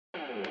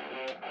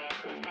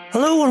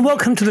Hello and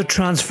welcome to the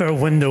Transfer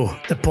Window,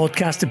 the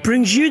podcast that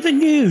brings you the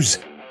news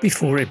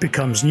before it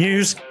becomes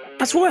news,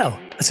 as well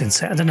as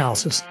insight and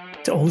analysis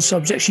to all the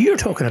subjects you're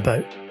talking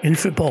about in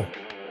football.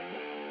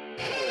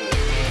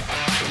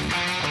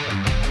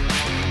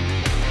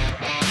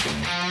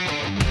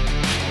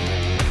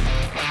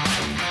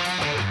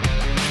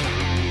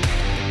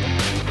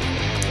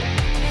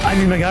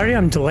 I'm Ian McGarry.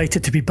 I'm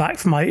delighted to be back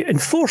from my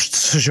enforced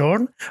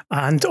sojourn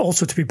and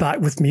also to be back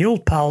with my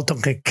old pal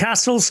Duncan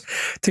Castles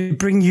to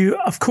bring you,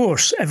 of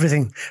course,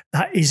 everything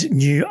that is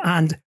new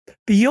and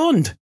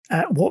beyond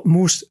what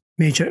most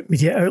major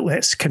media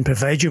outlets can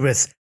provide you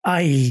with,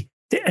 i.e.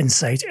 the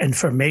inside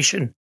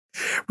information.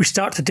 We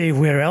start today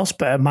where else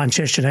but at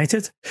Manchester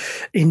United.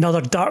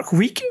 Another dark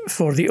week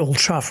for the Old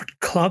Trafford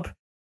club,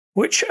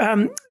 which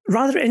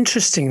rather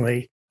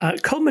interestingly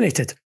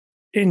culminated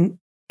in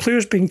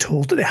players being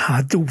told that they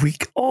had the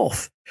week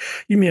off.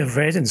 You may have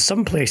read in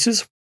some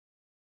places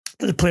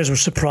that the players were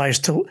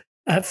surprised to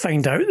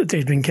find out that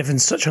they'd been given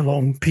such a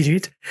long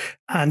period.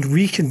 And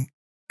we can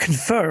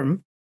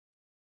confirm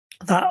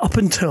that up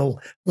until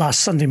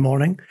last Sunday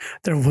morning,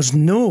 there was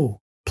no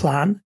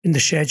plan in the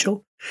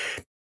schedule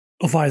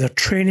of either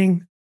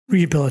training,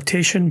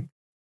 rehabilitation,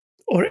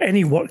 or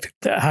any work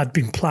that had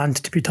been planned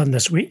to be done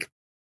this week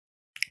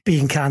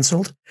being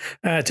cancelled,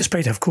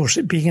 despite, of course,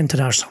 it being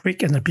International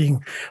Week and there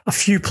being a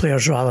few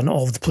players rather than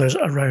all of the players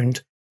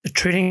around the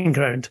training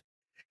ground.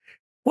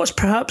 What's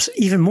perhaps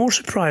even more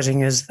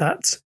surprising is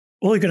that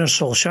Ole Gunnar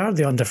Solskjaer,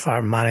 the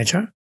under-fire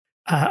manager,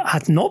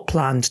 had not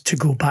planned to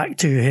go back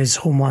to his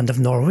homeland of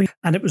Norway,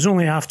 and it was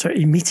only after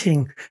a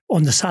meeting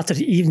on the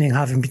Saturday evening,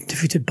 having been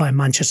defeated by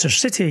Manchester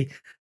City,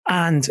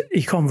 and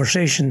a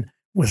conversation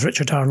with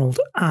Richard Arnold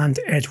and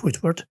Ed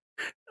Woodward,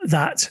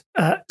 that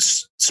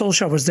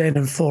Solskjaer was then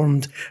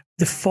informed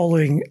the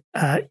following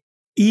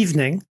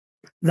evening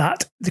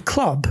that the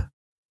club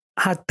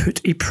had put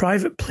a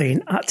private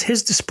plane at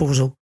his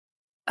disposal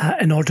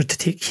in order to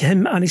take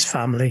him and his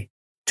family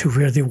to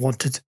where they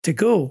wanted to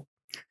go.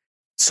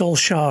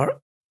 Solskjaer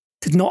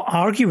did not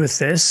argue with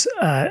this.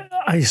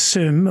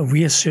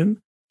 We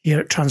assume here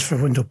at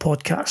Transfer Window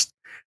Podcast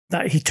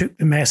that he took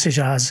the message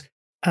as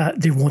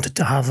they wanted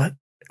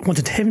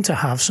him to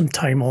have some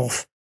time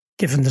off,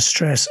 given the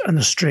stress and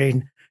the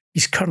strain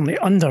he's currently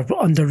under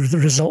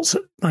the results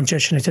that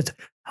Manchester United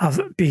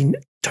have been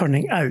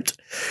turning out.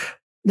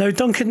 Now,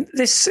 Duncan,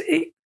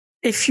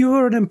 if you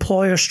were an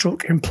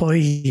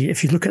employer/employee,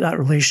 if you look at that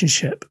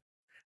relationship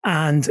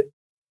and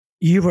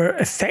you were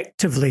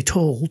effectively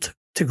told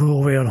to go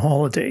away on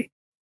holiday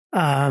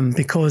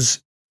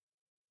because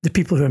the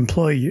people who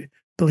employ you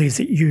believe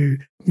that you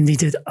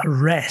needed a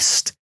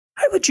rest,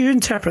 how would you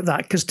interpret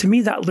that? Because to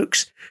me, that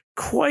looks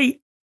quite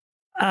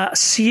a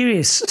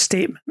serious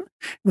statement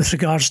with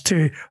regards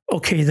to,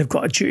 okay, they've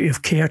got a duty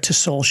of care to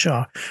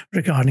Solskjaer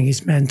regarding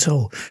his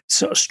mental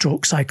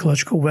stroke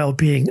psychological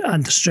well-being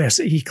and the stress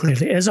that he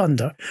clearly is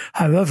under.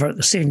 However, at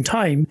the same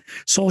time,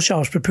 Solskjaer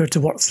was prepared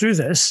to work through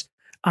this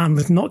and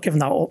was not given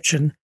that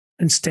option,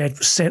 instead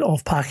was sent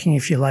off packing,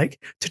 if you like,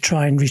 to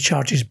try and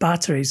recharge his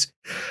batteries.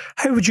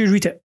 How would you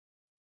read it?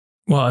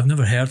 Well, I've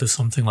never heard of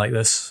something like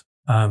this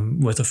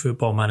with a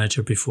football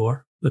manager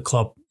before. The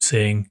club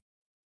saying,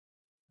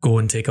 go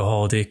and take a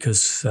holiday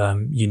because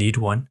you need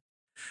one.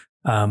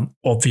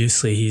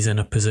 Obviously, he's in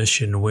a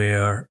position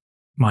where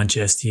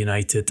Manchester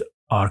United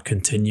are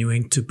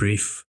continuing to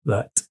brief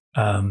that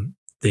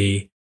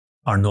they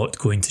are not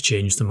going to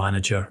change the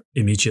manager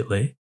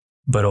immediately,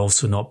 but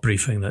also not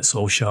briefing that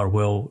Solskjaer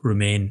will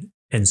remain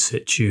in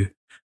situ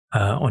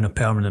on a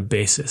permanent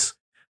basis.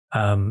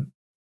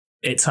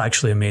 It's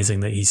actually amazing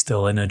that he's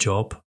still in a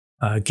job,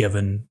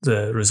 given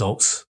the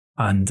results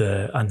and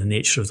the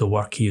nature of the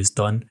work he has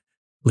done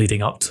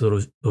leading up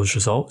to those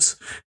results,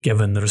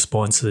 given the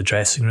response to the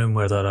dressing room,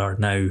 where there are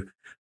now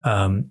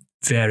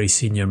very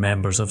senior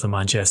members of the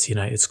Manchester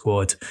United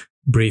squad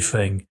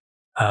briefing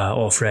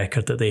off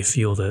record that they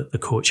feel that the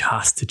coach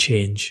has to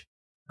change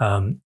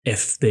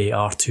if they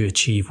are to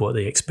achieve what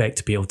they expect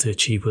to be able to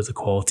achieve with the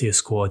quality of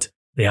squad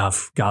they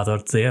have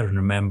gathered there. And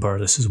remember,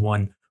 this is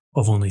one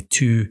of only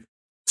two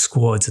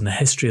squads in the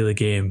history of the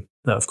game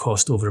that have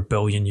cost over €1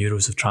 billion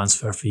of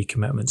transfer fee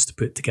commitments to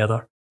put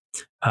together.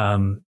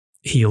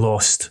 He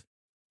lost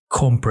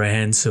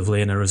comprehensively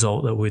in a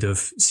result that would have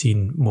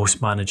seen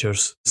most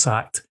managers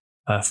sacked,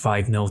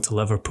 5-0 to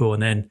Liverpool,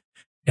 and then,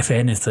 if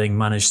anything,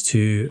 managed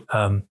to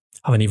have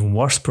an even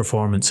worse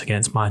performance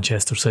against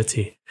Manchester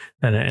City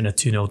in a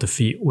 2-0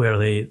 defeat, where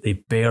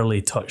they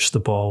barely touched the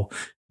ball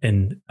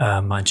in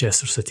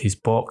Manchester City's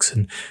box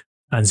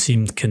and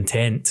seemed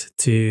content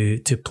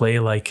to play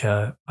like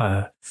a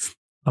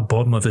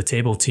bottom of the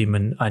table team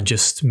and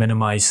just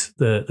minimise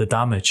the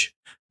damage.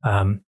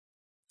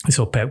 I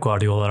saw Pep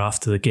Guardiola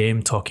after the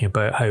game talking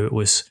about how it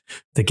was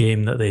the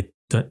game that they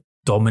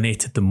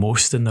dominated the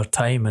most in their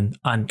time,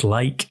 and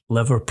like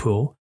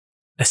Liverpool,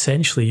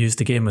 essentially used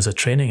the game as a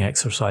training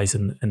exercise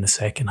in the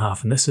second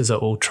half. And this is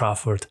at Old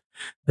Trafford.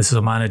 This is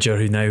a manager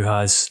who now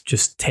has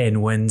just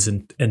 10 wins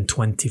in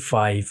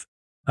 25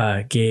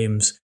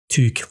 games,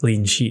 2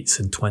 clean sheets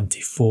in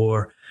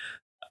 24.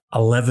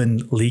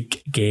 11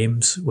 league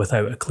games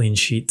without a clean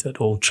sheet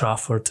at Old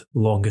Trafford,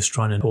 longest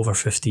run in over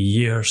 50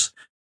 years.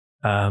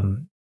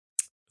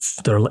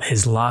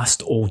 His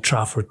last Old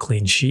Trafford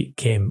clean sheet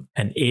came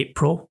in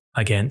April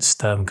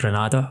against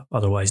Granada,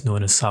 otherwise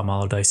known as Sam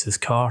Allardyce's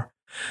car.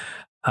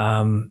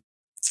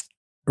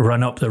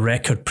 Run up the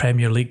record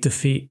Premier League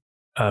defeat,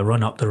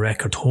 run up the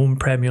record home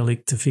Premier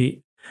League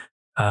defeat,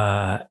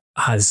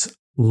 has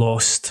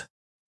lost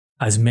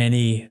as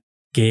many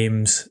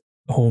games,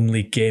 home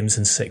league games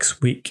in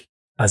 6 weeks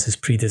as his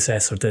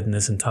predecessor did in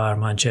his entire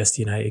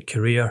Manchester United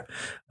career.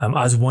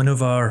 As one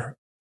of our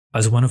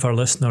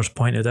listeners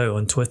pointed out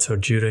on Twitter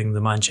during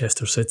the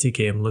Manchester City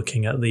game,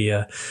 looking at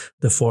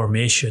the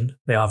formation,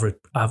 the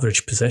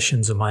average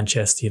positions of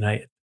Manchester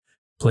United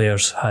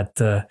players had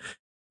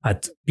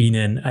been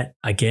in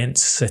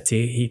against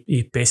City,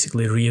 he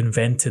basically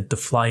reinvented the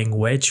flying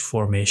wedge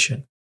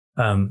formation,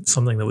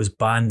 something that was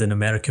banned in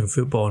American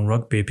football and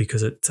rugby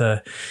because it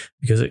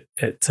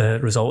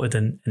resulted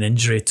in an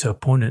injury to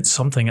opponents.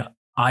 Something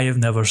I have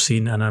never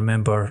seen, and I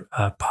remember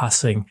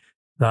passing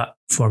that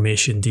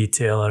formation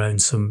detail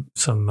around some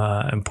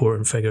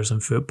important figures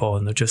in football,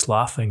 and they're just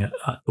laughing at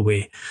the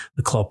way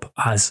the club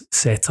has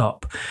set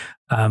up.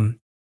 I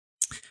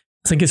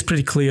think it's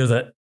pretty clear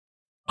that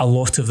a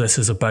lot of this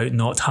is about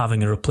not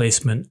having a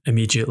replacement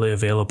immediately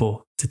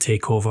available to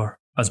take over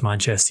as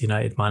Manchester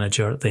United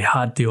manager. They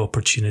had the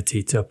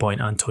opportunity to appoint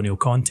Antonio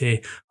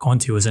Conte.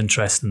 Conte was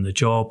interested in the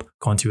job.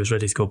 Conte was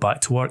ready to go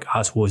back to work,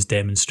 as was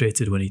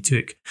demonstrated when he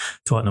took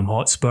Tottenham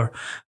Hotspur.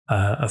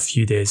 A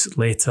few days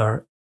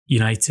later,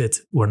 United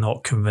were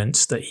not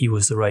convinced that he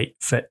was the right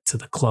fit to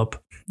the club.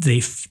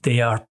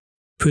 They are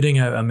putting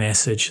out a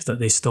message that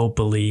they still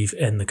believe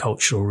in the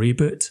cultural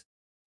reboot,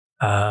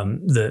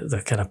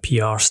 the kind of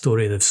PR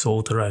story they've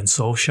sold around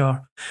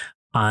Solskjaer,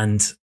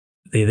 and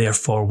they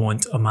therefore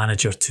want a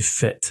manager to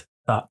fit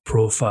that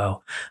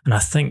profile. And I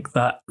think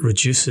that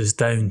reduces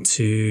down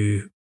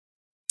to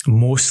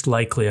most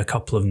likely a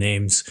couple of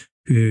names,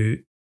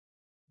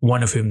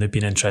 one of whom they've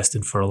been interested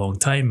in for a long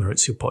time,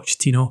 Mauricio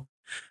Pochettino,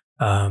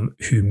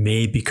 who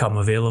may become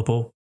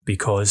available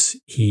because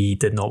he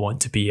did not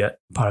want to be at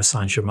Paris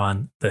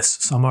Saint-Germain this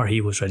summer. He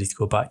was ready to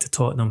go back to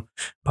Tottenham.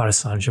 Paris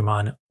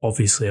Saint-Germain,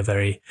 obviously a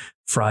very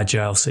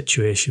fragile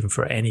situation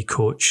for any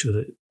coach. So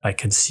that I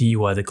can see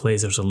why the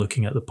Glazers are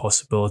looking at the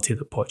possibility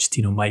that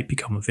Pochettino might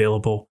become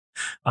available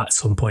at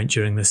some point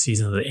during the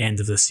season, at the end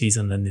of the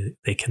season, and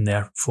they can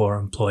therefore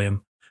employ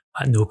him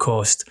at no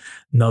cost.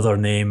 Another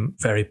name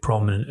very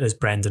prominent is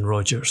Brendan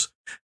Rodgers,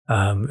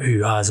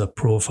 who has a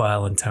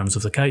profile in terms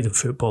of the kind of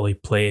football he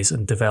plays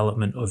and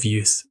development of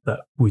youth that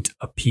would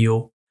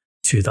appeal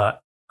to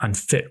that and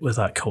fit with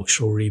that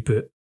cultural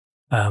reboot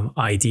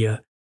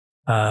idea.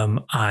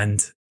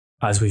 And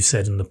as we've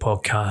said in the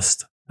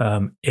podcast,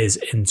 is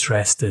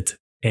interested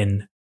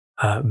in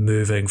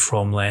moving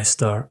from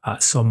Leicester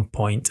at some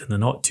point in the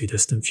not too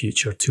distant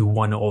future to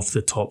one of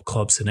the top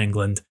clubs in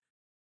England.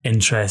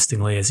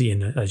 Interestingly, as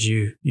Ian, as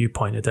you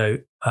pointed out,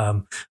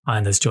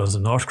 and as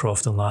Jonathan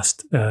Northcroft in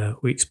last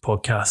week's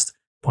podcast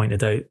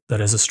pointed out,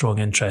 there is a strong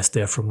interest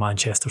there from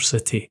Manchester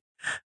City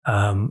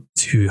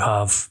to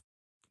have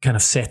kind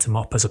of set him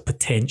up as a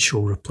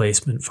potential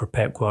replacement for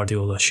Pep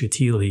Guardiola should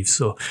he leave.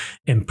 So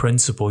in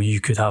principle, you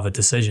could have a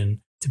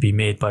decision to be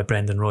made by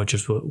Brendan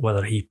Rodgers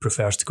whether he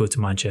prefers to go to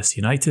Manchester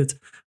United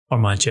or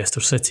Manchester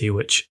City,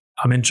 which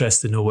I'm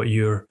interested to know what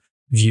your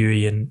view,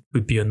 Ian,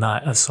 would be on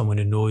that as someone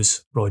who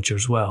knows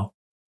Rodgers well.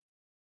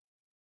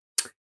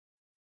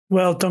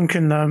 Well,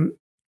 Duncan,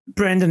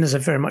 Brendan is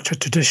very much a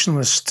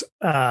traditionalist.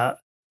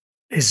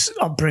 His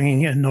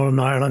upbringing in Northern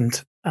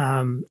Ireland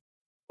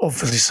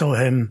obviously saw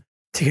him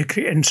take a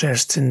great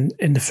interest in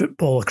the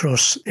football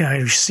across the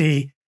Irish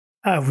Sea.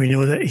 We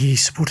know that he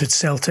supported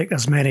Celtic,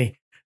 as many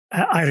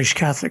Irish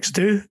Catholics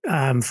do,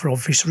 for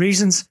obvious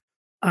reasons.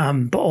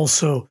 But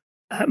also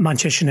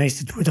Manchester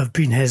United would have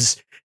been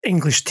his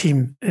English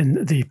team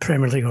in the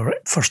Premier League or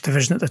First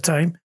Division at the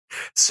time.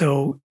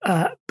 So,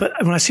 but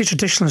when I say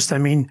traditionalist, I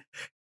mean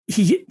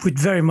he would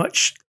very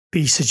much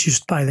be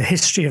seduced by the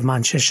history of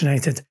Manchester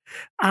United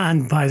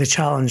and by the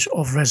challenge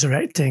of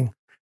resurrecting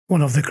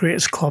one of the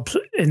greatest clubs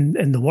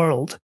in the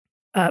world.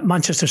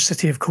 Manchester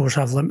City, of course,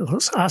 have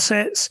limitless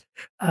assets,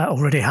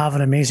 already have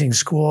an amazing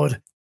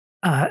squad.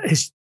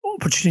 His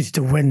opportunity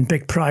to win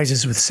big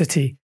prizes with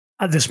City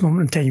at this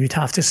moment in time, you'd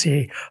have to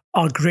say,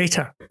 are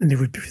greater than they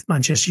would be with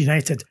Manchester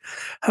United.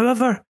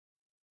 However,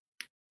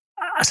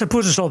 I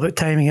suppose it's all about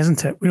timing,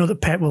 isn't it? We know that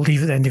Pep will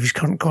leave at the end of his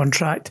current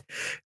contract.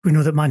 We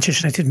know that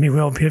Manchester United may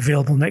well be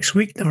available next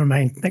week, never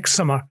mind next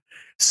summer.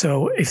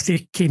 So if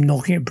they came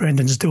knocking at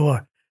Brendan's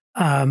door,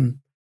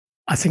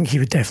 I think he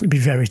would definitely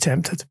be very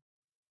tempted.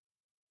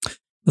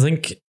 I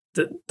think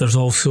that there's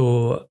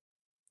also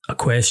a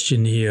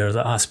question here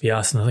that has to be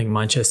asked, and I think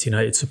Manchester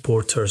United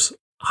supporters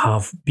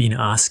have been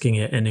asking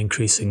it in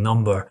increasing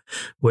number,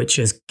 which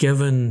is,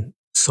 given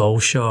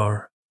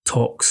Solskjaer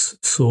talks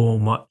so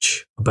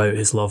much about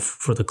his love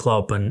for the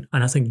club, and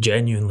I think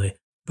genuinely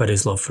about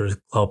his love for the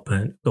club,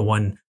 and the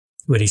one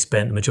where he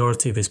spent the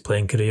majority of his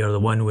playing career, the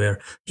one where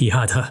he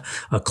had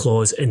a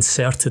clause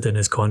inserted in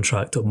his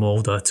contract at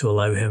Molde to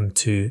allow him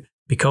to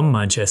become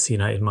Manchester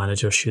United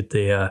manager should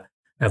they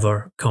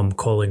ever come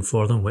calling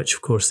for them, which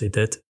of course they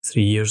did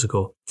 3 years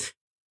ago.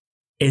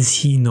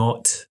 Is he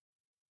not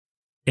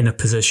in a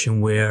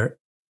position where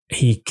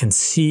he can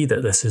see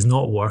that this is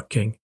not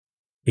working?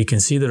 He can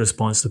see the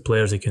response to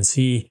players. He can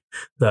see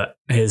that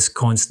his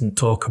constant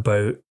talk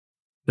about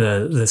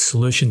the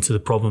solution to the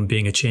problem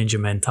being a change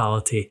in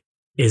mentality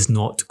is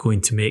not going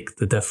to make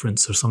the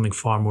difference. There's something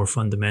far more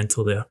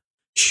fundamental there.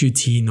 Should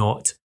he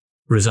not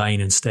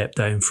resign and step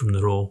down from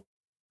the role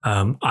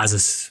as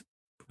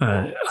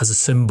a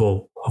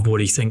symbol of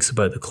what he thinks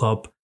about the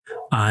club,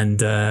 and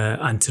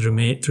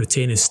to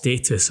retain his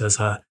status as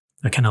a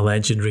kind of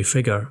legendary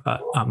figure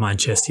at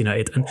Manchester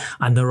United?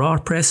 And there are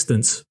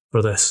precedents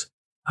for this.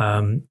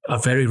 A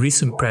very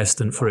recent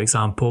precedent, for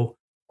example,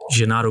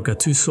 Gennaro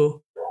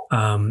Gattuso,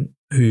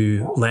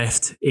 who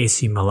left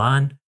AC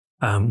Milan,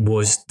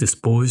 was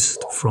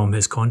disposed from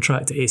his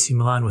contract at AC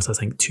Milan with, I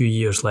think, 2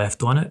 years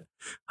left on it.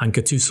 And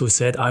Gattuso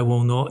said, I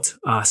will not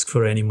ask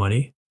for any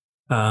money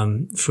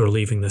for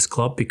leaving this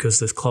club because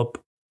this club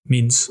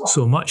means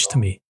so much to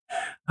me.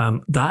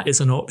 That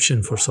is an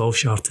option for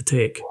Solskjaer to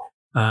take.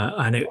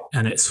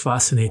 And it's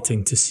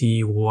fascinating to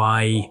see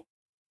why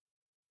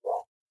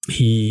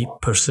he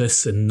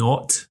persists in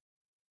not.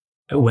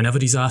 Whenever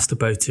he's asked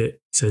about it,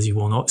 he says he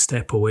will not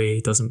step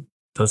away.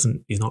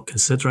 He's not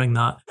considering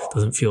that.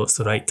 Doesn't feel it's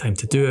the right time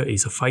to do it.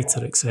 He's a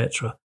fighter,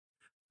 etc.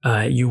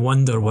 You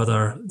wonder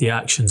whether the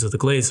actions of the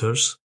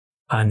Glazers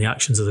and the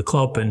actions of the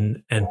club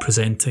in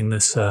presenting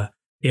this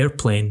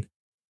airplane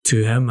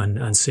to him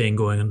and saying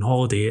going on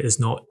holiday is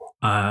not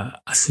a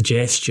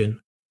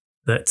suggestion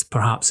that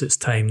perhaps it's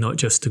time not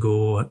just to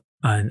go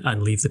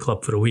and leave the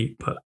club for a week,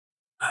 but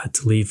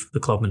to leave the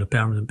club on a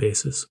permanent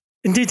basis.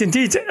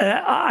 Indeed.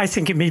 I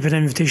think it may be an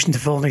invitation to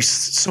fall on his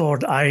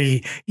sword.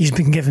 He's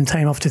been given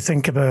time off to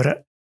think about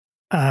it.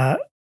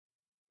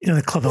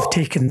 The club have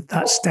taken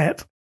that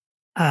step.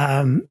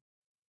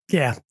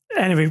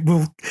 Anyway,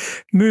 we'll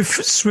move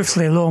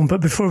swiftly along.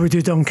 But before we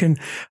do, Duncan,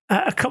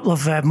 a couple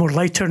of more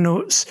lighter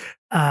notes.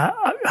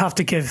 I have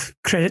to give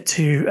credit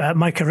to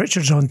Micah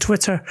Richards on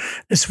Twitter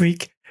this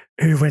week,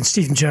 who, when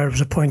Steven Gerrard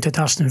was appointed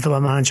Aston Villa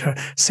manager,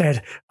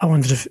 said, I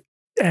wondered if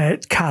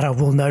Cara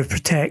will now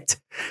protect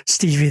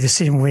Stevie the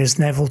same way as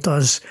Neville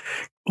does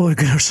Ole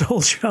Gunnar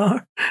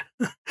Solskjaer.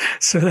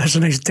 So there's a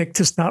nice dig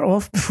to start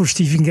off before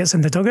Stephen gets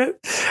in the dugout.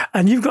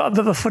 And you've got a bit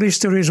of a funny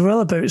story as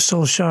well about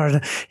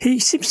Solskjaer. He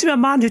seems to be a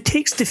man who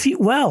takes defeat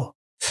well.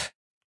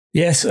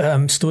 Yes,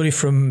 story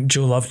from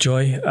Joe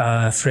Lovejoy,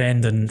 a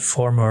friend and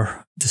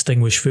former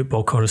distinguished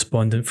football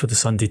correspondent for the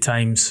Sunday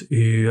Times,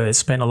 who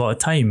spent a lot of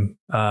time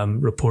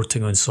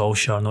reporting on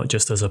Solskjaer, not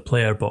just as a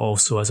player, but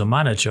also as a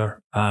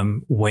manager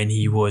when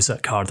he was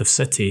at Cardiff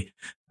City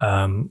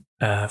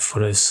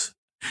for his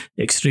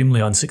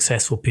extremely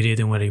unsuccessful period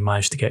in where he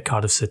managed to get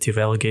Cardiff City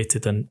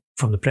relegated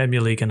from the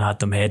Premier League and had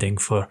them heading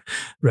for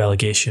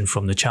relegation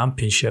from the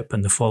Championship.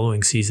 And the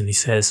following season, he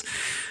says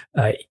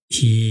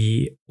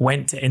he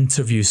went to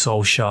interview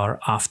Solskjaer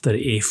after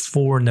a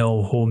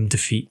 4-0 home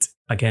defeat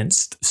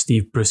against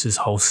Steve Bruce's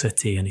Hull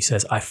City. And he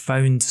says, I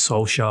found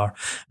Solskjaer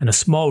in a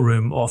small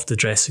room off the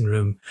dressing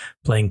room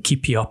playing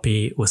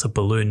keepy-uppy with a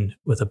balloon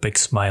with a big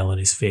smile on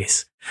his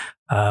face.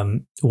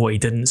 What he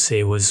didn't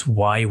say was,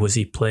 why was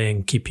he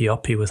playing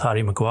keepy-uppy with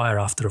Harry Maguire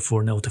after a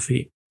 4-0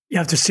 defeat? You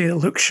have to say that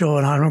Luke Shaw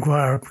and Harry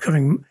Maguire are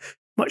becoming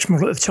much more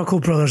like the Chuckle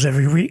Brothers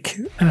every week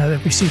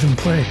that we see them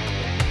play.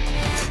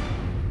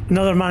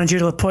 Another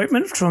managerial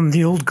appointment from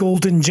the old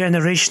golden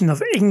generation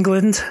of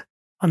England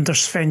under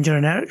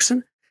Sven-Göran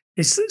Eriksson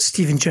is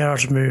Steven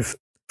Gerrard's move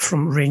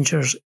from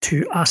Rangers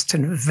to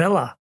Aston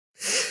Villa.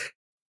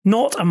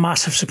 Not a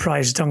massive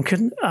surprise,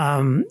 Duncan,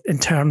 in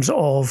terms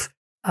of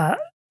the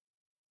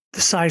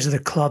size of the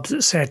clubs,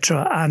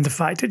 etc., and the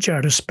fact that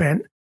Gerrard has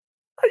spent,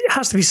 it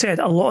has to be said,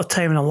 a lot of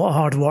time and a lot of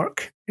hard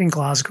work in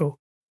Glasgow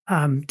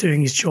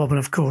doing his job, and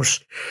of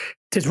course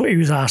did what he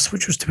was asked,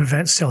 which was to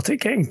prevent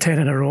Celtic getting 10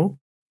 in a row.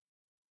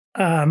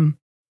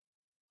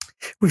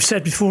 We've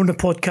said before in the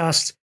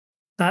podcast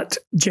that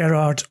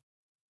Gerrard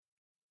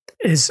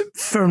is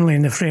firmly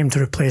in the frame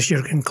to replace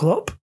Jurgen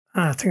Klopp.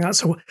 I think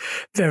that's a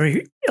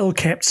very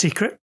ill-kept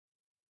secret.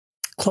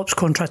 Klopp's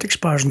contract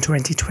expires in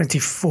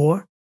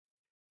 2024.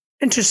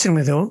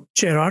 Interestingly, though,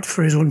 Gerrard,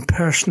 for his own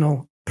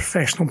personal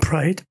professional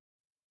pride,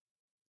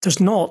 does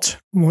not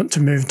want to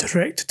move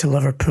direct to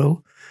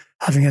Liverpool,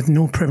 having had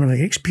no Premier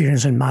League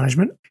experience in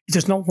management. He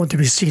does not want to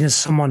be seen as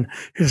someone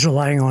who's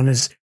relying on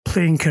his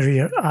playing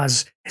career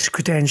as his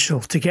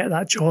credential to get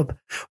that job,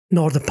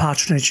 nor the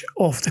patronage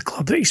of the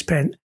club that he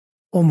spent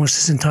almost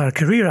his entire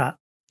career at.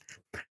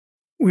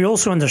 We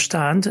also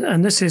understand,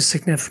 and this is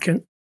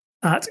significant,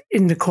 that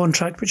in the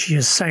contract which he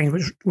has signed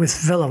with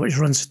Villa, which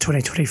runs to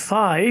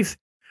 2025,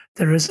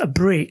 there is a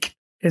break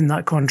in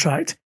that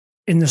contract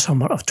in the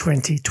summer of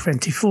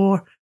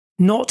 2024,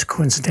 not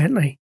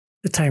coincidentally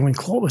the time when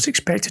Klopp was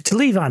expected to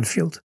leave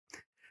Anfield.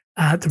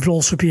 There will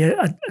also be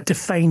a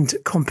defined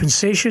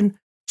compensation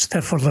So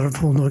therefore,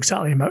 Liverpool know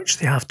exactly how much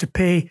they have to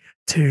pay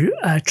to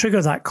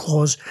trigger that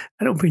clause,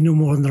 and it'll be no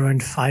more than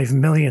around 5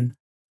 million.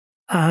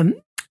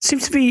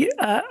 Seems to be,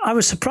 I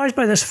was surprised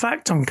by this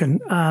fact,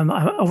 Duncan.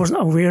 I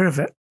wasn't aware of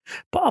it.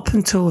 But up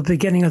until the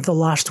beginning of the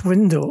last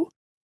window,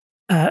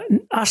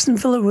 Aston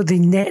Villa were the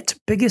net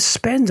biggest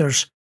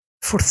spenders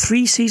for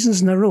 3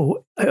 seasons in a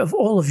row out of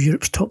all of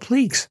Europe's top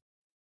leagues.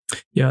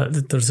 Yeah,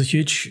 there's a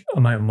huge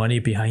amount of money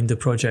behind the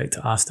project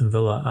at Aston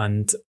Villa,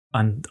 and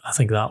I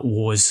think that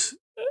was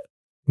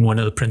one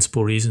of the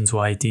principal reasons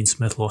why Dean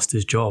Smith lost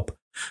his job.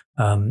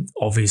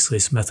 Obviously,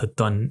 Smith had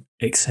done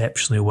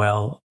exceptionally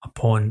well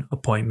upon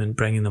appointment,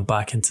 bringing them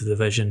back into the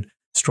division,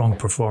 strong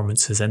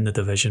performances in the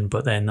division,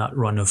 but then that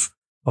run of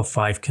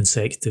 5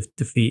 consecutive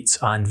defeats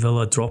and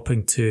Villa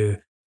dropping to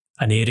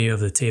an area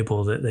of the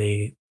table that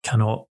they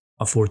cannot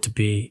afford to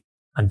be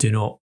and did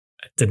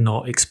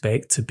not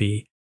expect to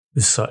be,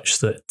 was such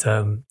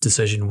that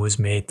decision was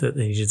made that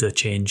they needed a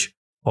change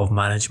of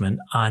management,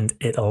 and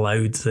it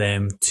allowed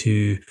them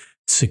to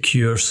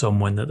secure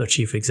someone that their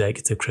chief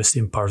executive,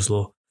 Christian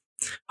Purslow,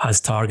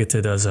 has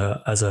targeted as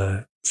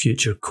a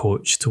future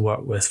coach to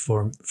work with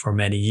for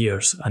many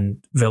years.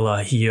 And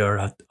Villa here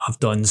have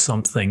done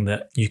something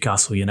that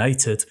Newcastle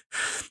United,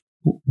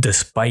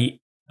 despite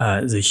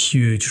the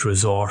huge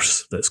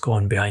resource that's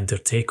gone behind their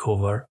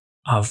takeover,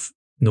 have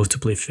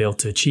notably failed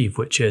to achieve,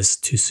 which is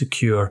to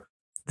secure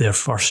their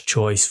first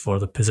choice for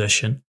the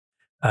position.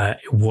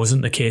 It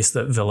wasn't the case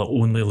that Villa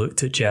only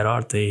looked at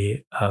Gerrard.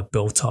 They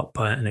built up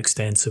an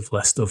extensive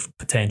list of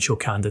potential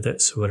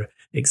candidates who were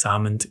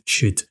examined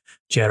should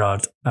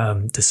Gerrard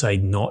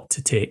decide not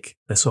to take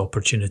this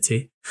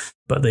opportunity.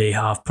 But they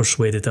have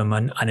persuaded him.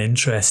 And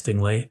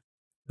interestingly,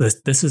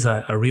 this is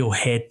a real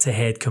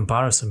head-to-head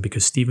comparison,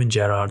 because Steven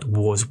Gerrard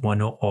was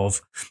one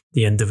of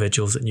the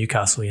individuals that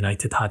Newcastle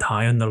United had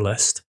high on their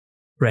list,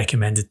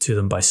 recommended to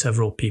them by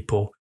several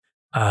people,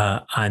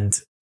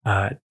 and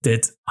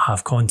did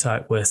have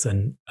contact with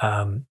and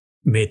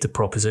made the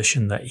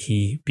proposition that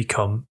he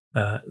become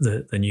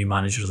the new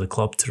manager of the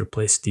club to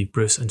replace Steve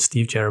Bruce. And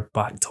Steve Gerrard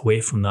backed away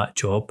from that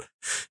job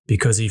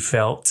because he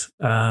felt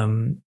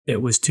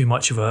it was too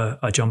much of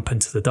a jump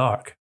into the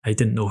dark. I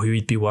didn't know who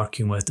he'd be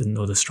working with, didn't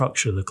know the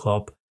structure of the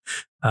club.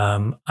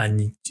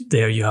 And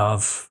there you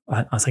have,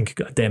 I think,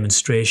 a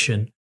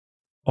demonstration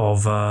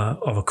of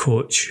a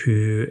coach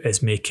who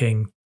is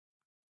making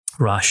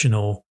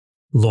rational,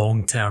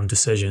 long-term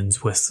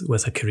decisions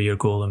with a career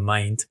goal in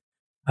mind.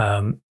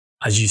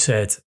 As you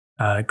said,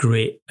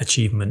 great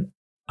achievement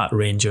at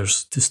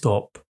Rangers to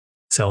stop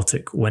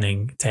Celtic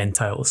winning 10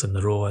 titles in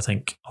a row. I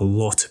think a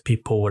lot of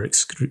people were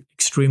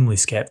extremely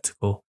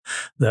sceptical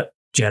that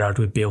Gerrard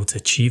would be able to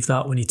achieve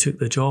that when he took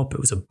the job. It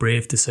was a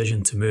brave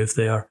decision to move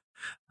there.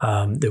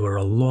 They were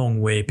a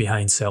long way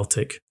behind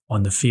Celtic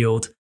on the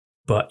field,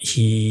 but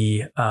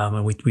he,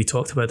 and we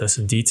talked about this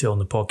in detail on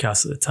the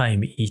podcast at the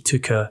time, he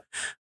took a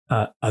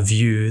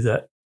view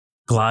that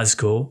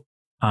Glasgow,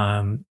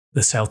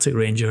 the Celtic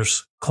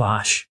Rangers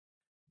clash,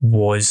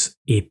 was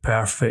a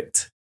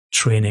perfect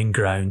training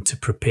ground to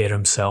prepare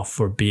himself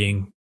for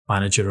being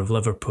manager of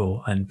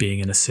Liverpool and being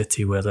in a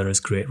city where there is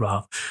great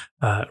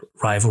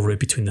rivalry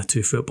between the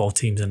two football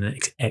teams and an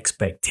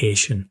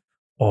expectation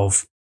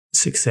of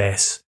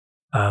success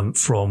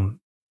from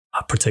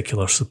a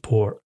particular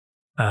support.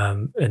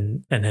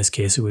 In his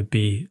case, it would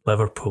be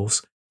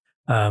Liverpool's.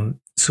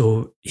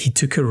 So he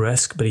took a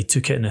risk, but he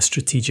took it in a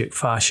strategic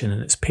fashion,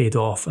 and it's paid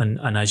off.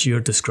 And as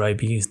you're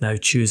describing, he's now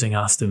choosing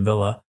Aston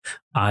Villa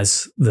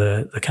as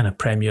the kind of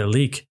Premier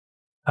League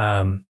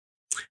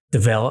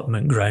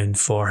development ground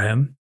for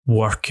him,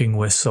 working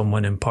with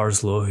someone in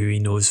Purslow who he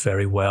knows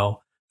very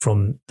well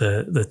from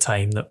the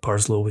time that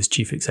Purslow was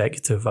chief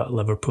executive at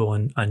Liverpool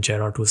and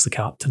Gerrard was the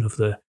captain of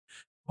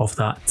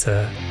that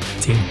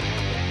team.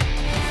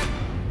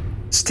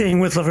 Staying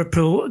with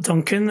Liverpool,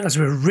 Duncan, as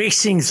we're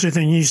racing through the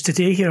news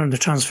today here on the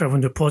Transfer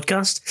Window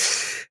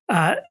podcast,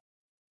 a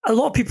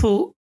lot of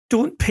people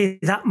don't pay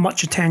that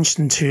much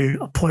attention to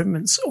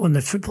appointments on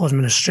the football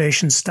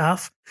administration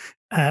staff,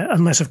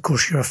 unless, of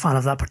course, you're a fan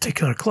of that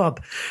particular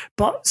club.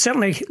 But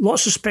certainly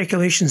lots of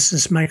speculation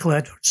since Michael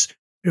Edwards,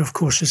 who, of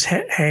course, is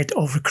head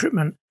of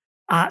recruitment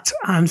at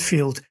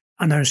Anfield,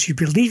 announced he'd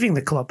be leaving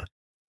the club.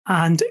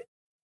 And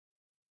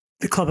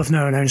the club have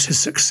now announced his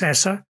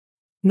successor.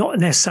 Not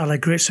necessarily a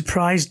great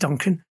surprise,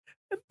 Duncan,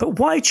 but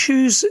why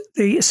choose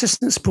the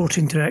assistant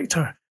sporting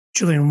director,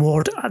 Julian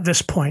Ward, at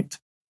this point?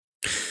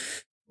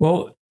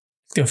 Well,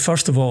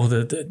 first of all,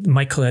 the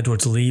Michael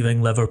Edwards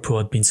leaving Liverpool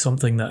had been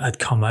something that had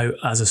come out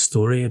as a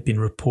story, had been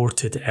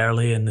reported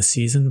early in the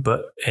season,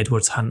 but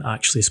Edwards hadn't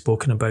actually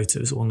spoken about it. It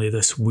was only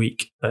this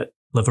week that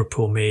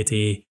Liverpool made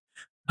a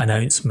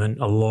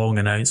long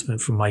announcement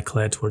from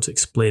Michael Edwards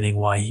explaining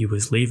why he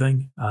was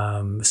leaving,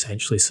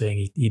 essentially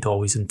saying he'd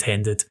always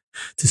intended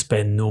to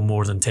spend no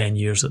more than 10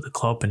 years at the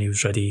club, and he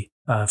was ready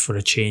for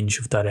a change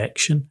of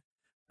direction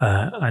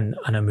and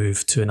a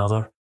move to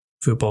another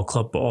football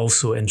club, but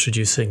also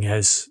introducing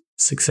his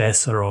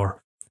successor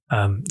or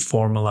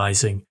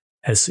formalising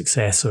his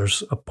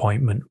successor's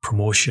appointment,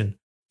 promotion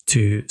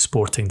to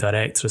sporting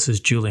director. This is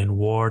Julian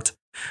Ward.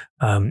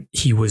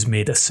 He was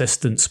made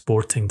assistant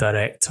sporting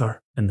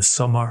director in the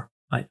summer.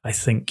 I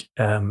think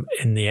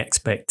in the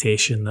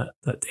expectation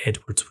that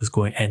Edwards was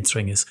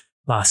entering his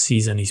last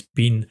season. He's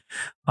been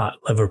at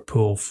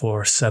Liverpool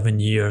for 7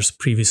 years,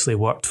 previously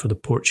worked for the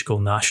Portugal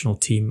national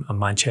team and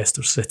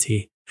Manchester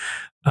City.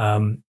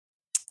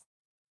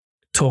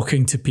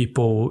 Talking to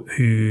people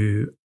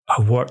who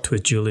have worked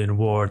with Julian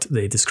Ward,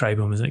 they describe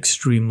him as an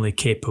extremely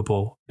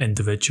capable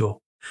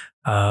individual.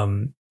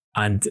 And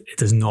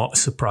it is not a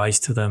surprise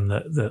to them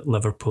that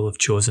Liverpool have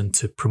chosen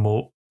to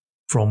promote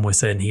from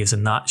within. He is a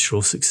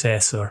natural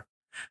successor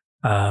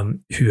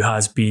who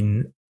has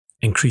been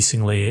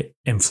increasingly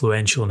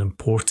influential and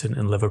important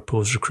in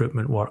Liverpool's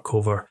recruitment work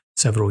over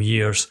several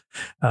years.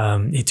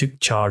 He took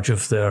charge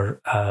of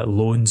their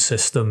loan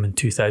system in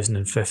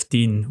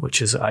 2015,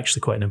 which is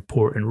actually quite an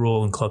important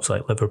role in clubs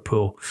like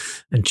Liverpool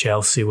and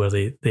Chelsea, where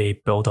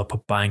they build up a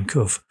bank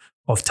of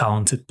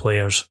talented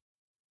players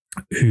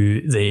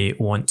who they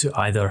want to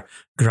either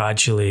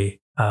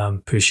gradually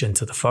push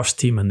into the first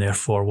team and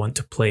therefore want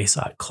to place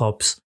at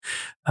clubs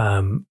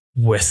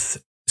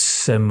with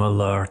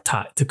similar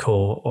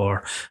tactical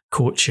or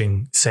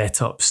coaching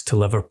setups to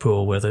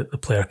Liverpool, where the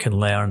player can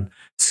learn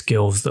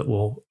skills that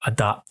will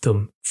adapt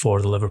them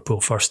for the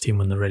Liverpool first team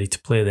when they're ready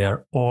to play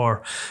there,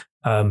 or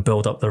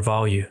build up their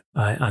value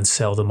and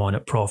sell them on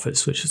at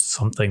profits, which is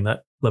something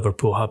that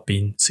Liverpool have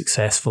been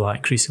successful at,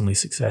 increasingly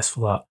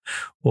successful at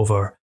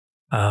over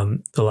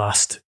the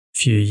last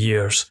few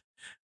years.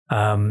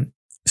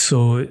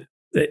 So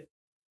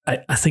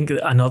I think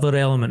another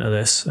element of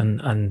this,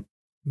 and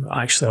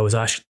actually I was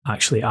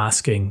actually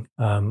asking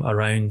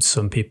around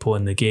some people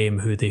in the game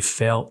who they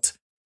felt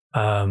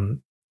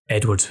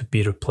Edwards would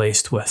be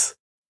replaced with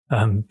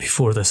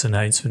before this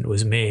announcement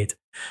was made.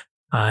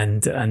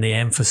 And they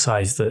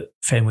emphasised that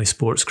Fenway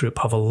Sports Group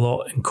have a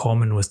lot in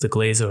common with the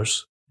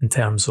Glazers in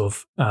terms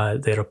of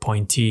their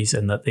appointees,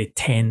 and that they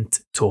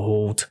tend to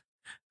hold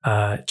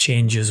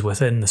changes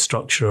within the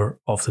structure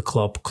of the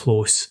club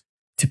close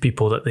to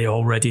people that they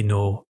already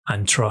know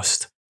and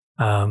trust.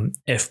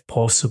 If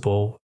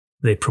possible,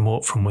 they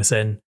promote from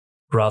within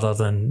rather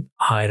than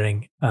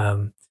hiring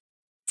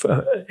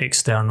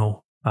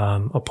external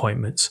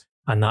appointments.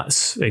 And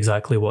that's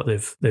exactly what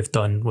they've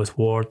done with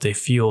Ward. They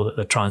feel that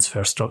the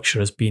transfer structure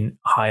has been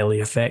highly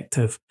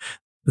effective.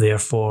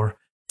 Therefore,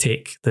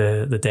 take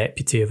the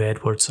deputy of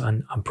Edwards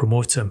and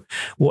promote him.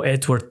 What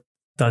Edward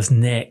does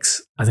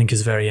next, I think,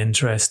 is very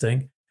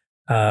interesting.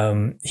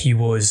 He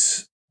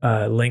was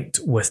linked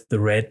with the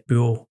Red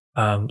Bull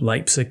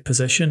Leipzig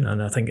position,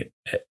 and I think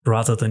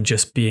rather than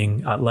just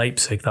being at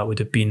Leipzig, that would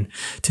have been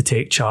to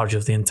take charge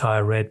of the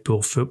entire Red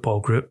Bull football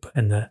group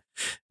in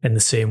the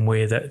same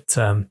way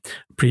that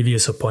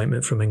previous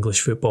appointment from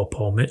English football,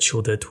 Paul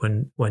Mitchell, did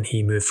when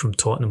he moved from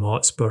Tottenham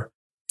Hotspur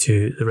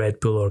to the Red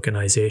Bull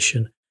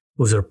organisation.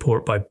 It was a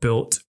report by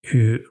Bild,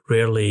 who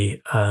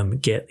rarely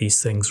get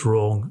these things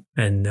wrong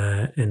in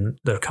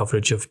their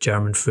coverage of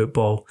German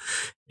football.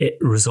 It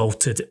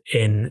resulted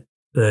in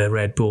the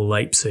Red Bull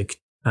Leipzig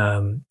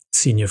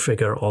senior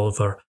figure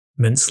Oliver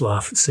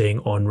Mintzlaff saying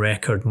on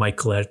record,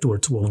 Michael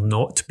Edwards will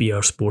not be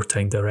our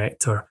sporting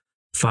director.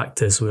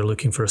 Fact is, we're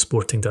looking for a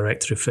sporting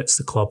director who fits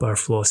the club, our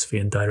philosophy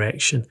and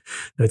direction.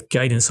 Now, the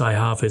guidance I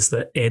have is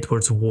that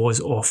Edwards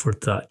was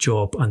offered that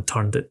job and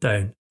turned it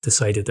down,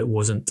 decided it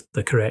wasn't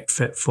the correct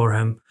fit for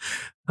him.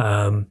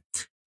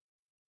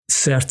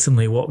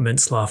 Certainly what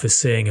Mintzlaff is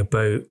saying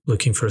about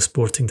looking for a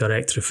sporting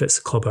director who fits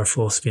the club, our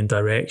philosophy and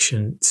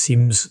direction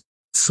seems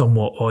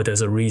somewhat odd as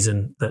a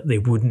reason that they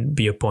wouldn't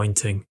be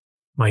appointing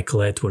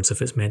Michael Edwards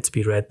if it's meant to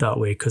be read that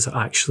way, because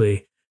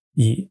actually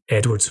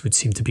Edwards would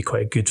seem to be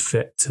quite a good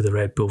fit to the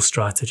Red Bull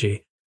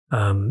strategy.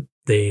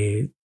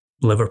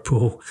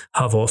 Liverpool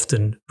have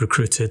often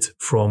recruited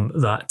from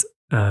that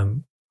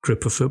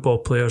group of football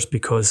players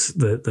because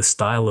the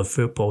style of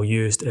football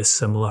used is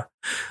similar,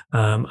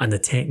 and the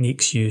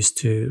techniques used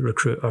to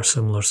recruit are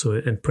similar. So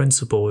in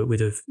principle, it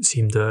would have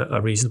seemed a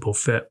reasonable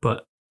fit,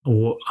 but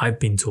what I've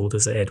been told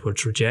is that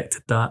Edwards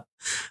rejected that,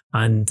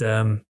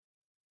 and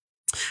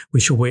we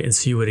shall wait and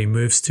see where he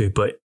moves to.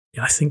 But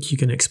I think you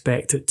can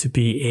expect it to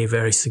be a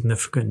very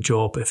significant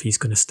job if he's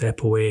going to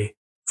step away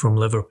from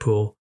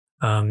Liverpool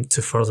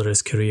to further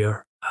his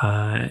career.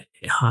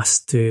 It has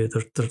to.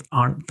 There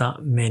aren't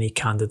that many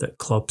candidate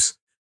clubs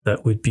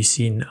that would be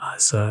seen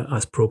as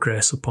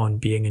progress upon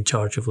being in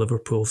charge of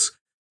Liverpool's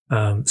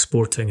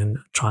sporting and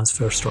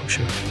transfer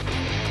structure.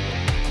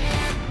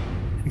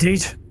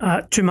 Indeed,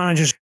 two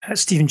managers,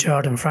 Steven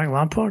Gerrard and Frank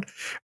Lampard,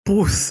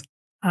 both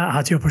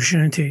had the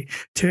opportunity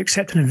to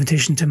accept an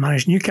invitation to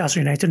manage Newcastle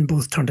United, and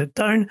both turned it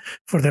down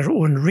for their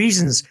own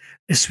reasons.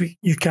 This week,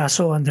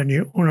 Newcastle and their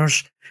new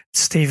owners,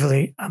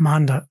 Stavely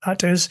Amanda,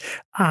 that is,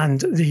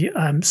 and the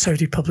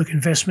Saudi Public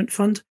Investment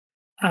Fund,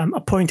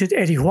 appointed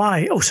Eddie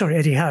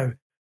Howe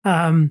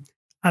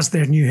as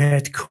their new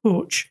head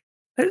coach.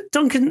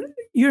 Duncan,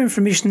 your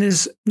information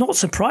is not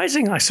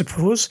surprising, I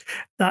suppose,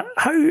 that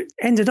Howe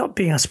ended up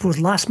being, I suppose,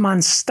 last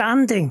man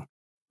standing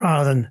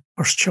rather than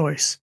first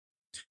choice.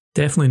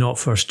 Definitely not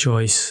first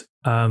choice.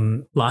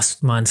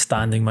 Last man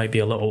standing might be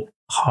a little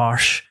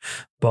harsh,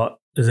 but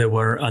there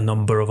were a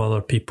number of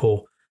other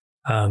people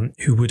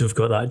who would have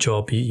got that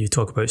job. You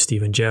talk about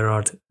Steven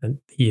Gerrard, and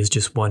he is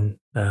just one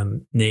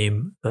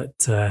name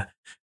that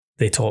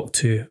they talked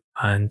to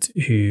and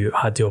who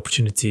had the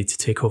opportunity to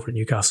take over at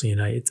Newcastle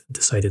United and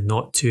decided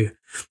not to.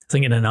 I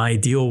think in an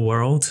ideal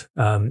world,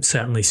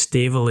 certainly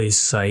Staveley's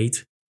side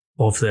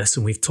of this,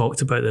 and we've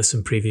talked about this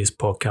in previous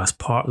podcasts,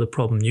 part of the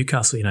problem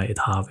Newcastle United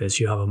have is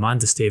you have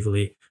Amanda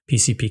Staveley,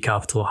 PCP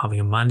Capital, having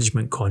a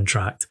management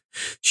contract.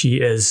 She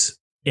is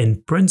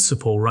in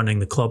principle running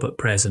the club at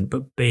present,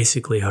 but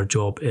basically her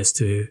job is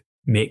to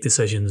make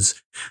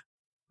decisions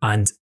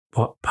and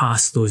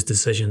pass those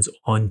decisions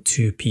on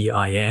to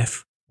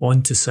PIF,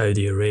 on to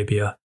Saudi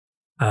Arabia,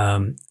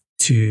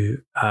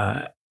 to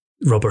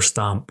rubber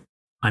stamp.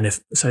 And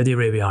if Saudi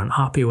Arabia aren't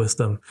happy with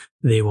them,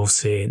 they will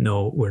say,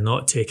 no, we're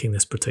not taking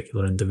this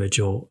particular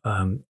individual.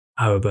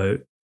 How about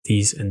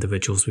these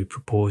individuals we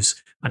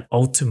propose? And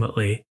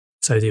ultimately,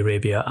 Saudi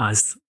Arabia,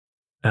 as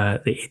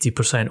the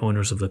 80%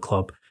 owners of the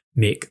club,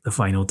 make the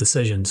final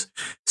decisions.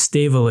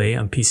 Staveley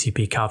and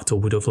PCP Capital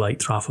would have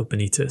liked Rafa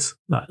Benitez.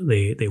 That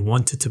they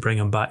wanted to bring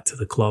him back to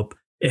the club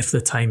if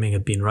the timing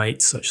had been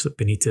right, such that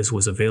Benitez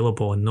was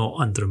available and not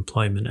under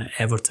employment at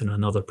Everton,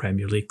 another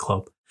Premier League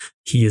club.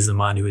 He is the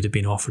man who would have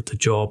been offered the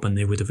job, and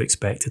they would have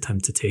expected him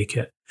to take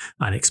it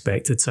and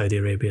expected Saudi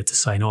Arabia to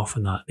sign off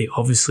on that. They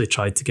obviously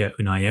tried to get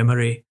Unai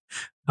Emery.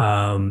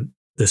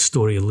 The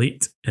story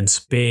leaked in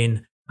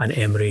Spain, and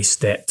Emery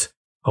stepped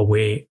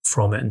away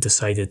from it and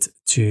decided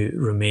to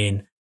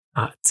remain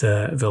at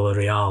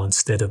Villarreal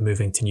instead of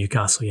moving to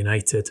Newcastle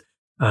United.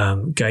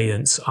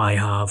 Guidance I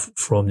have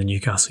from the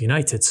Newcastle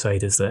United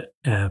side is that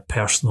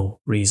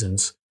personal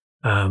reasons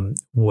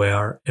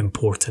were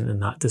important in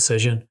that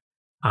decision.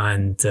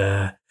 And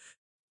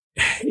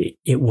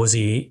it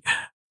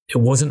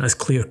wasn't as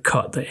clear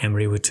cut that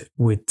Emery would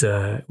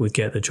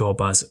get the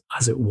job as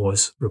it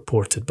was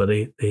reported, but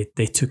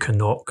they took a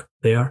knock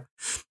there.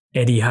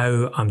 Eddie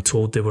Howe, I'm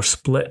told they were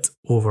split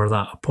over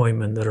that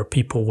appointment. There are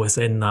people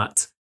within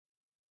that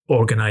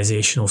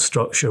organisational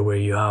structure where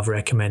you have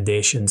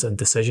recommendations and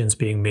decisions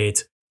being made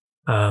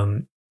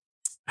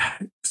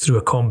through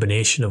a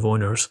combination of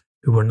owners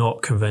who were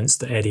not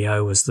convinced that Eddie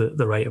Howe was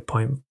the right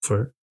appointment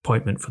for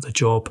the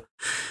job.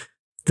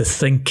 The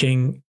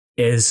thinking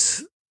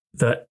is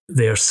that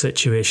their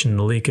situation in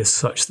the league is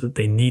such that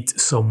they need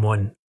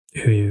someone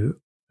who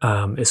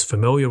is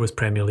familiar with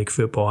Premier League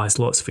football, has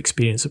lots of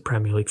experience of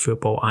Premier League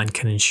football, and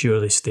can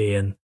ensure they stay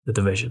in the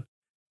division.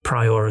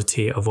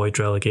 Priority, avoid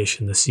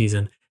relegation this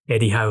season.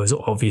 Eddie Howe has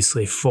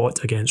obviously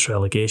fought against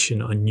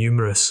relegation on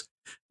numerous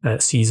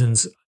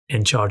seasons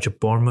in charge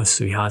of Bournemouth,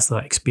 so he has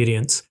that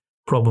experience.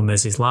 Problem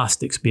is his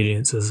last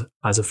experience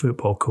as a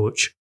football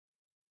coach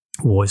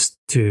was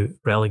to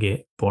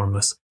relegate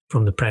Bournemouth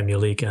from the Premier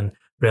League, and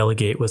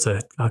relegate with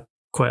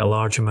quite a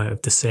large amount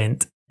of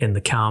dissent in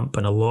the camp,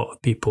 and a lot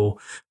of people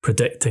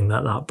predicting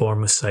that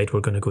Bournemouth side were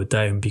going to go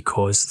down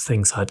because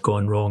things had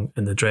gone wrong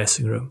in the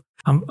dressing room.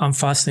 I'm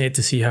fascinated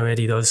to see how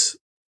Eddie does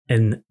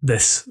in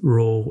this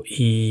role.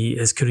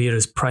 His career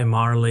is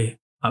primarily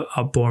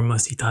at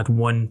Bournemouth. He'd had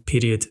one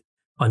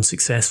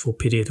unsuccessful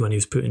period when he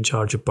was put in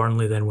charge of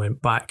Burnley, then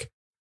went back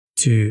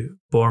to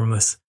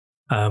Bournemouth.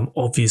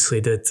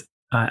 Obviously did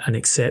an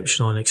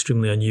exceptional and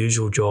extremely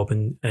unusual job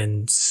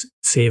in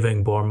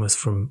saving Bournemouth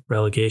from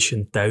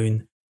relegation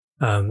down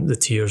the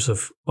tiers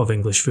of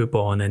English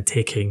football, and then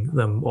taking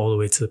them all the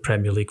way to the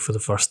Premier League for the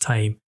first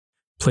time.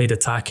 Played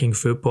attacking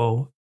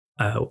football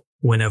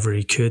whenever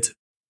he could,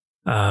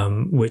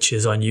 which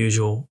is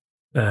unusual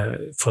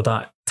for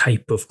that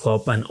type of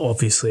club, and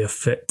obviously a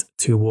fit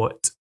to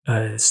what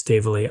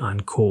Staveley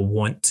and co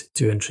want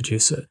to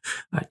introduce it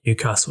at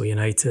Newcastle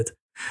United.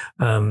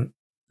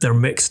 There are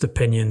mixed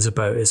opinions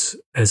about his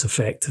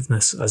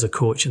effectiveness as a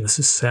coach, and this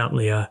is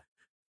certainly I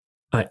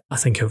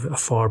think a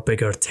far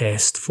bigger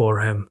test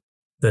for him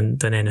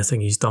than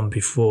anything he's done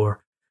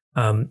before.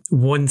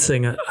 One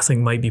thing I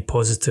think might be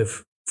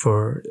positive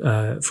for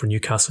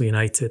Newcastle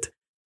United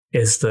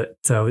is that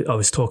I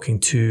was talking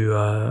to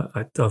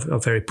a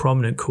very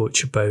prominent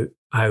coach about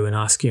Howe and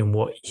asking him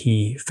what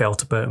he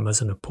felt about him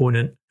as an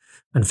opponent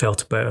and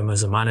felt about him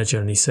as a manager,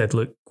 and he said,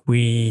 look,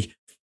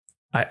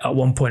 at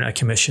one point I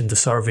commissioned a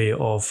survey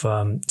of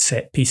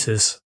set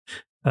pieces,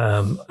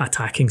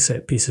 attacking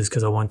set pieces,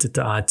 because I wanted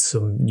to add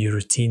some new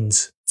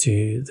routines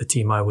to the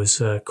team I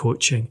was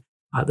coaching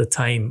at the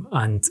time.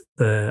 And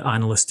the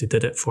analyst who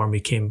did it for me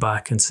came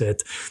back and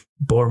said,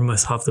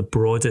 Bournemouth have the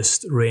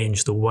broadest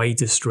range, the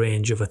widest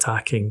range of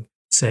attacking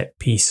set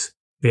piece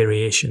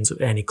variations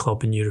of any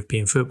club in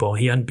European football.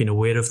 He hadn't been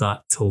aware of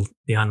that till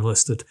the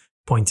analyst had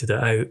pointed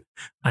it out.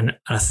 And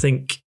I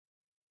think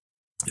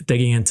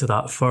digging into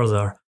that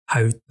further,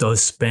 Howe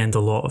does spend a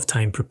lot of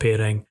time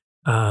preparing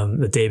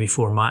the day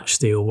before match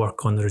day. He'll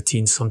work on the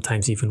routines,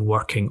 sometimes even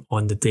working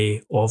on the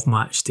day of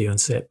match day on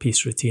set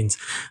piece routines.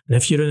 And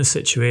if you're in a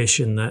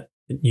situation that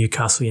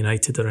Newcastle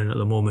United are in at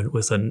the moment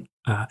with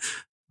a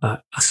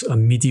a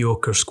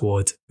mediocre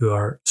squad who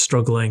are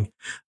struggling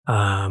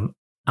and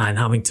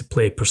having to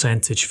play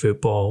percentage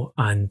football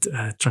and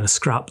trying to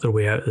scrap their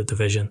way out of the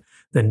division,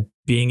 then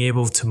being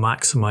able to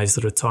maximise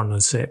the return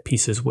on set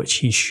pieces, which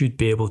he should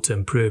be able to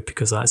improve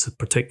because that's a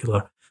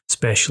particular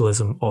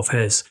specialism of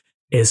his,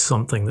 is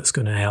something that's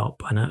going to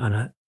help.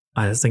 And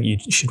I think you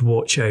should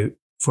watch out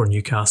for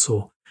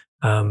Newcastle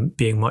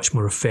being much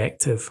more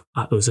effective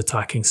at those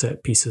attacking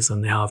set pieces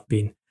than they have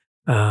been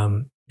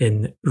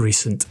in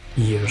recent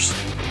years.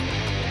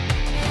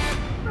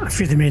 I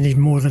fear they may need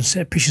more than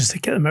set pieces to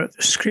get them out of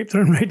the scrape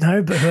they're in right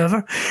now, but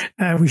however,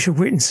 we should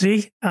wait and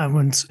see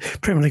when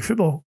Premier League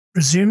football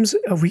resumes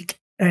a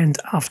weekend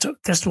after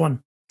this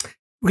one.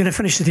 We're going to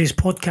finish today's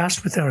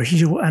podcast with our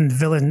hero and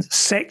villain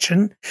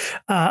section.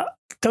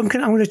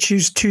 Duncan, I'm going to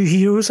choose two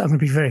heroes. I'm going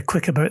to be very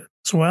quick about it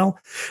as well.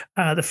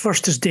 The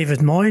first is David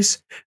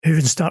Moyes, who,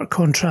 in stark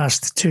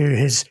contrast to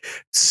his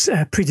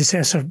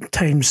predecessor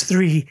times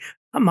 3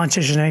 at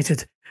Manchester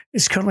United,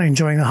 is currently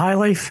enjoying the high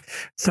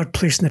life, third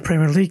place in the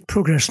Premier League,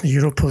 progress in the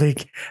Europa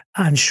League,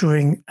 and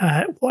showing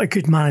what a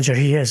good manager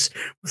he is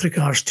with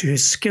regards to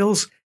his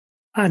skills.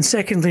 And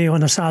secondly,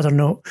 on a sadder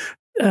note,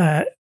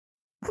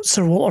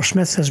 Sir Walter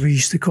Smith, as we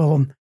used to call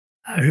him,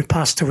 who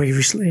passed away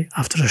recently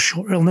after a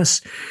short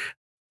illness.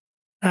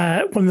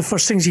 One of the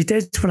first things he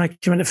did when I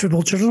came into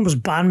football journalism was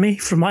ban me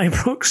from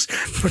Ibrox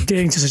for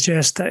daring to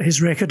suggest that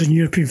his record in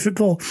European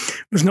football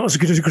was not as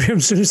good as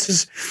Graham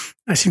Souness's.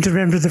 I seem to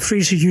remember the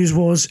phrase he used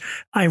was,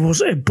 "I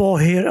was a ball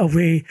hair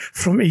away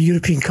from a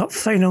European Cup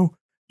final,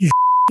 you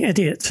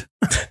idiot."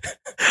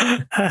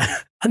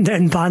 And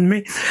then banned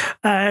me.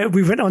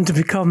 We went on to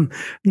become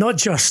not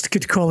just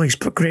good colleagues,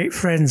 but great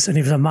friends. And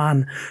he was a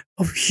man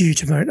of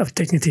huge amount of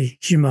dignity,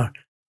 humour,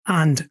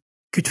 and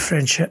good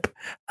friendship.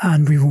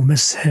 And we will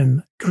miss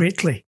him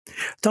greatly.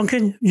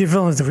 Duncan, your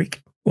villain of the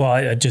week. Well,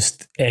 I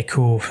just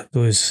echo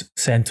those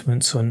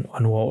sentiments on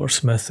Walter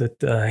Smith,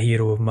 a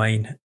hero of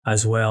mine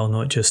as well,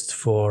 not just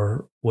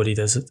for what he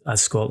does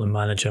as Scotland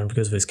manager and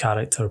because of his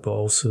character, but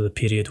also the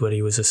period where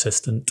he was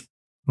assistant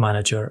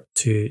manager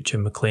to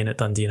Jim McLean at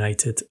Dundee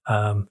United,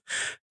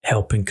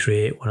 helping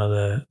create one of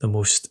the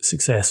most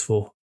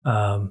successful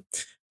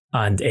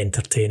and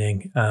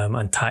entertaining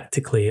and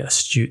tactically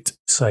astute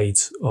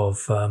sides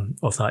of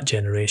that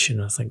generation.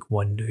 I think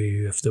one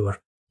who, if they were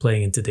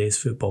playing in today's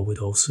football, would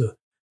also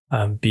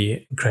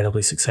be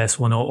incredibly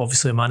successful. And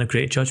obviously a man of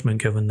great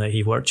judgment, given that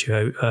he worked you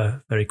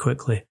out very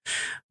quickly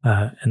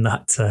in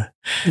that.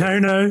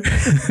 No.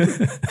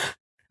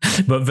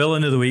 But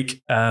villain of the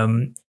week,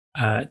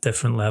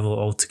 different level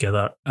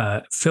altogether.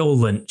 Phil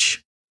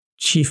Lynch,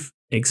 Chief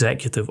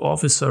Executive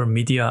Officer,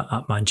 Media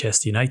at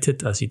Manchester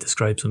United, as he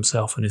describes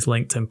himself on his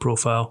LinkedIn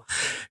profile,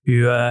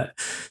 who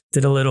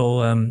did a little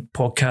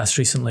podcast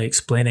recently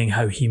explaining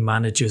how he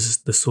manages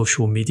the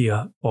social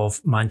media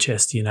of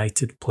Manchester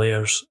United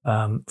players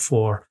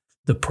for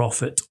the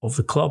profit of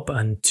the club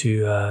and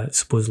to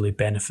supposedly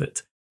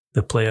benefit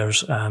the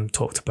players.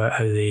 Talked about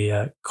how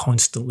they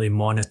constantly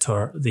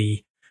monitor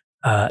the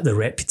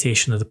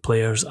reputation of the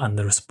players and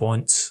the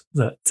response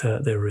that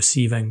they're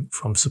receiving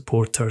from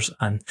supporters,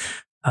 and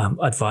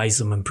advise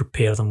them and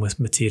prepare them with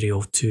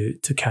material to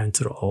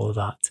counter all of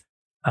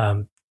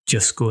that.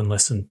 Just go and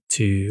listen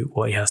to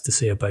what he has to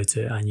say about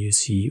it, and you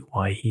see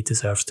why he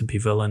deserves to be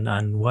villain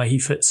and why he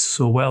fits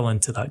so well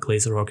into that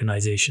Glazer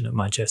organisation at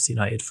Manchester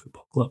United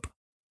Football Club.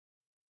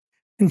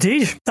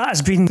 Indeed. That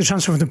has been the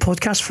Transfer Window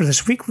podcast for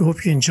this week. We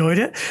hope you enjoyed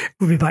it.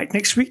 We'll be back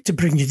next week to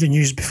bring you the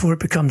news before it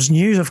becomes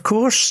news, of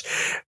course.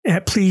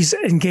 Please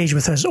engage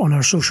with us on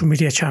our social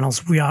media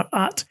channels. We are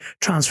at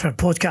Transfer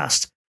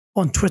Podcast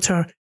on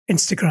Twitter,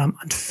 Instagram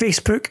and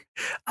Facebook.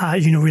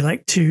 We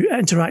like to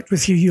interact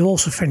with you. You'll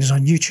also find us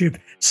on YouTube.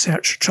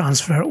 Search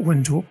Transfer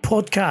Window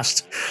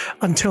Podcast.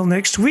 Until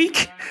next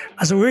week,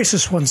 as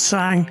Oasis once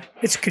sang,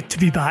 it's good to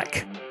be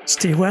back.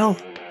 Stay well,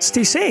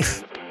 stay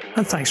safe,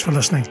 and thanks for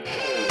listening.